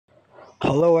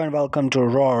Hello and welcome to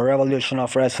Raw Revolution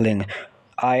of Wrestling.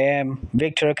 I am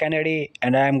Victor Kennedy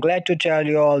and I am glad to tell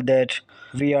you all that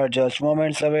we are just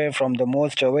moments away from the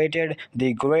most awaited,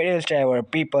 the greatest ever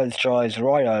People's Choice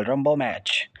Royal Rumble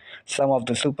match. Some of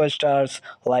the superstars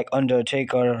like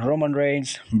Undertaker, Roman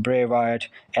Reigns, Bray Wyatt,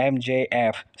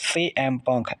 MJF, CM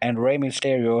Punk, and Rey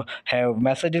Mysterio have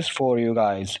messages for you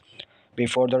guys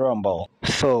before the Rumble.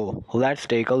 So let's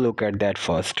take a look at that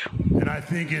first. And I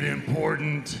think it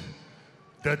important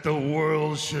that the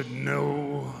world should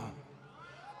know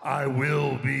I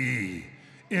will be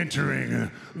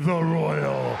entering the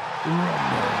Royal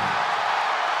Rumble.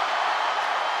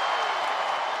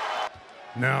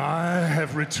 Now I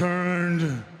have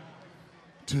returned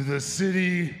to the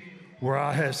city where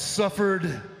I have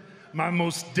suffered my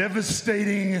most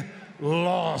devastating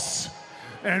loss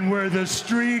and where the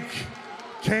streak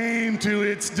came to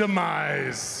its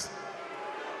demise.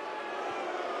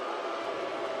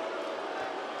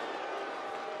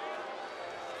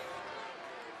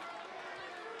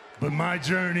 But my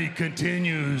journey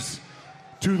continues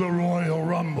to the Royal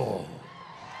Rumble.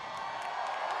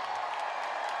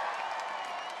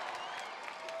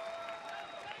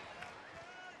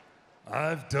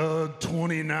 I've dug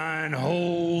 29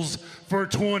 holes for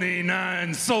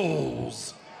 29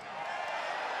 souls.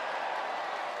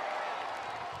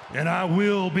 And I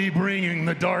will be bringing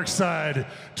the dark side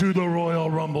to the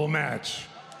Royal Rumble match.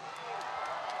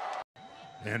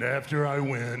 And after I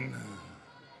win,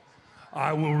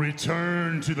 I will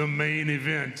return to the main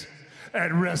event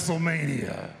at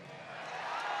WrestleMania.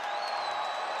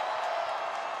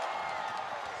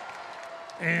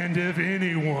 And if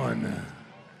anyone,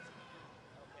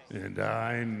 and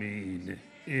I mean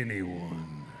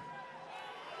anyone,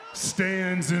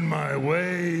 stands in my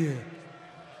way,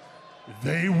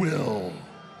 they will.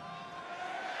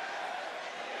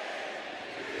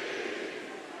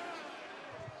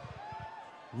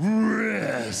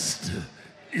 Rest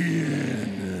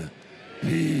in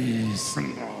peace.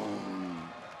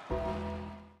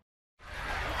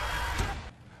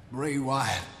 Bray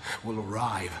Wyatt will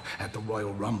arrive at the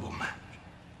Royal Rumble match.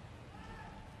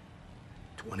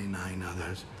 29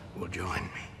 others will join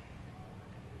me.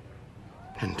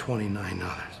 And 29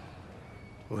 others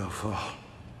will fall.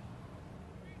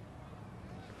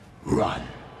 Run.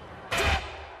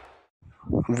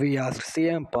 We asked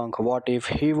CM Punk what if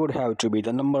he would have to be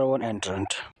the number one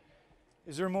entrant.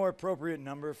 Is there a more appropriate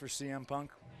number for CM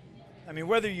Punk? I mean,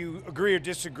 whether you agree or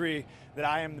disagree that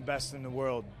I am the best in the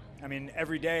world, I mean,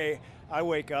 every day I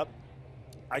wake up,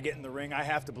 I get in the ring, I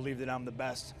have to believe that I'm the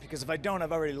best. Because if I don't,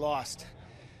 I've already lost.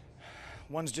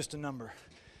 One's just a number,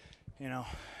 you know,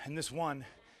 and this one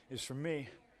is for me.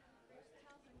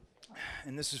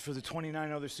 And this is for the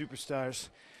 29 other superstars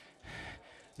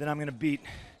that I'm going to beat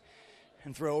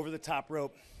and throw over the top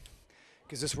rope,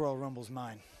 because this Royal Rumble's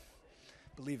mine.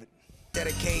 Believe it.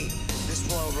 Dedicate this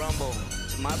Royal Rumble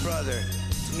to my brother,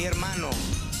 to mi hermano,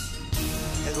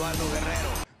 Eduardo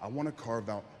Guerrero. I want to carve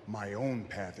out my own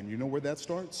path, and you know where that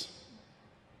starts?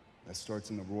 That starts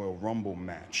in the Royal Rumble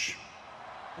match.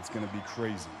 It's going to be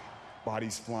crazy.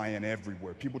 Bodies flying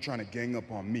everywhere, people trying to gang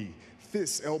up on me,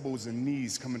 fists, elbows, and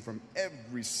knees coming from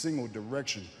every single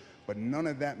direction. But none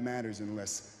of that matters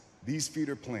unless these feet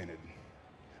are planted.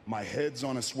 My head's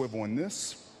on a swivel, and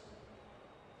this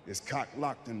is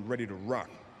cock-locked and ready to rock,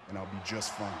 and I'll be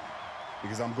just fine.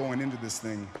 Because I'm going into this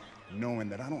thing knowing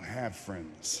that I don't have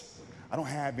friends. I don't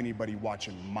have anybody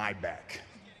watching my back.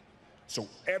 So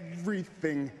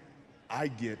everything I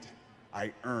get,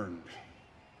 I earned.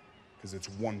 Because it's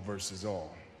one versus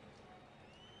all.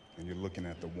 And you're looking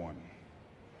at the one.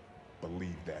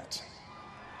 Believe that.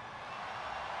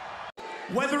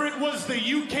 Whether it was the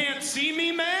 "you can't see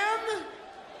me" man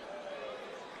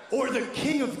or the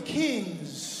King of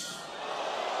Kings.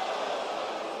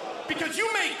 Because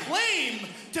you may claim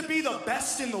to be the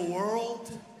best in the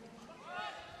world,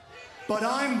 but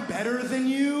I'm better than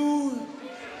you.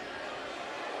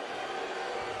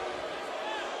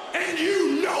 And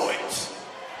you know it.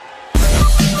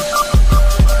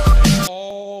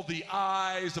 All the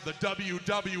eyes of the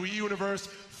WWE Universe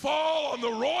fall on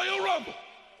the Royal Rumble.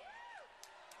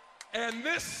 And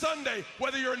this Sunday,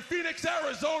 whether you're in Phoenix,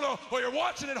 Arizona, or you're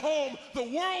watching at home, the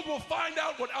world will find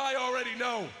out what I already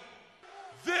know.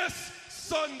 This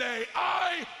Sunday,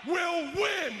 I will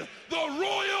win the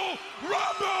Royal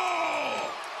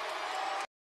Rumble!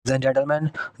 Ladies and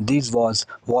gentlemen, this was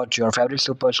what your favorite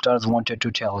superstars wanted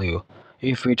to tell you.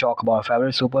 If we talk about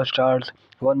favorite superstars,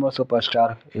 one more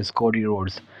superstar is Cody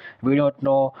Rhodes. We don't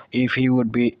know if he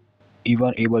would be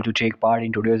even able to take part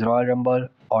in today's Royal Rumble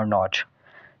or not.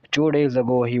 2 days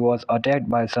ago, he was attacked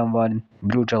by someone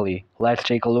brutally. Let's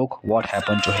take a look what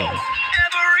happened to him.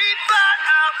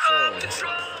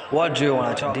 What do you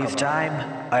want to talk about? This time,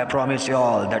 I promise you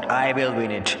all that I will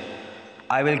win it.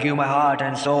 I will give my heart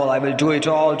and soul. I will do it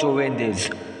all to win this.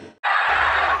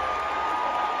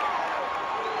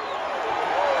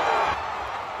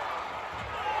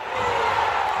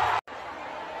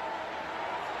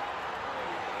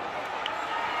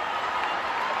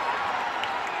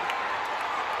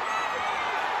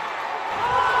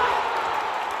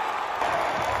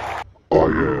 I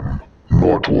am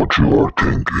not what you are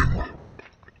thinking.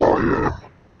 I am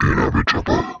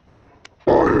inevitable.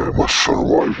 I am a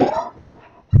survivor.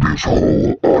 This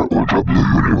whole ROW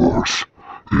universe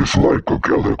is like a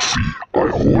galaxy I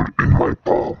hold in my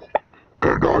palm,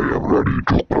 and I am ready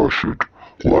to crush it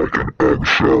like an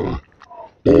eggshell.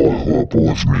 All who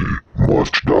oppose me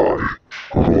must die.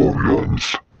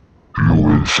 Rorians, you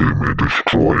will see me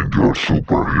destroying your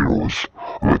superheroes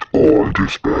with all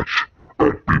dispatch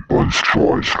at People's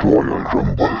Choice Royal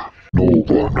Rumble. No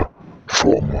one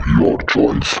from your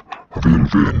choice will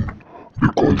win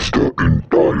because the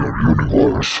entire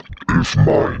universe is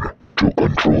mine to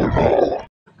control now.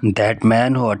 That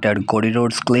man who attacked Cody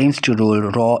Rhodes claims to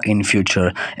rule Raw in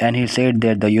future, and he said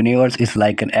that the universe is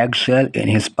like an eggshell in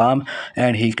his palm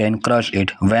and he can crush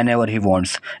it whenever he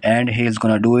wants, and he is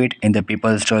gonna do it in the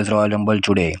People's Choice Royal Rumble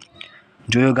today.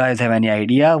 Do you guys have any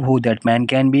idea who that man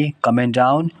can be? Comment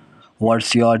down.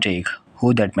 What's your take?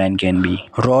 Who that man can be?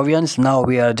 Rovians, now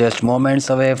we are just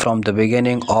moments away from the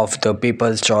beginning of the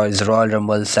People's Choice Royal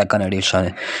Rumble 2nd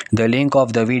edition. The link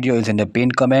of the video is in the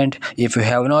pinned comment. If you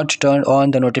have not turned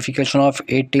on the notification of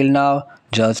it till now,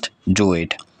 just do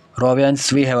it.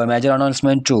 Rovians, we have a major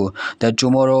announcement too, that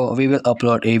tomorrow we will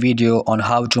upload a video on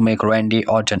how to make Randy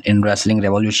Orton in Wrestling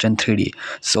Revolution 3D.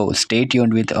 So stay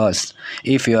tuned with us.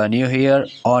 If you are new here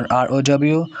on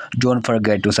ROW, don't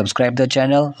forget to subscribe the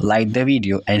channel, like the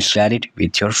video and share it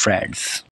with your friends.